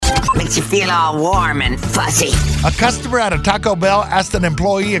Makes you feel all warm and fuzzy. A customer at a Taco Bell asked an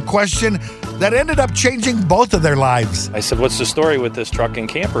employee a question that ended up changing both of their lives. I said, what's the story with this truck and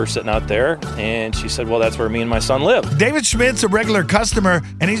camper sitting out there? And she said, well, that's where me and my son live. David Schmidt's a regular customer,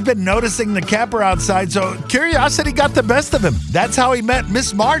 and he's been noticing the camper outside, so curiosity got the best of him. That's how he met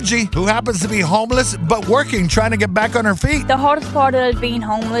Miss Margie, who happens to be homeless but working, trying to get back on her feet. The hardest part of being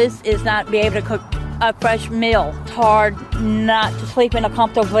homeless is not be able to cook a fresh meal. It's hard not to sleep in a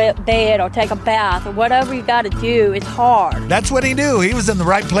comfortable bed or take a bath or whatever you got to do. It's hard. That's what he knew. He was in the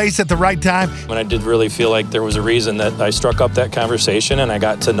right place at the right time. And I did really feel like there was a reason that I struck up that conversation and I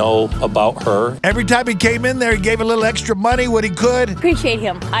got to know about her. Every time he came in there, he gave a little extra money when he could. Appreciate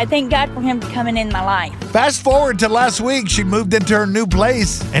him. I thank God for him coming in my life. Fast forward to last week, she moved into her new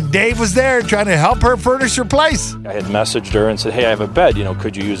place, and Dave was there trying to help her furnish her place. I had messaged her and said, hey, I have a bed.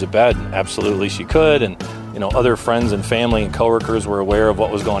 Could you use a bed? And absolutely she could. And other friends and family and coworkers were aware of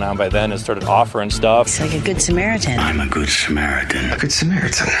what was going on by then and started offering stuff. It's like a good Samaritan. I'm a good Samaritan. A good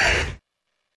Samaritan.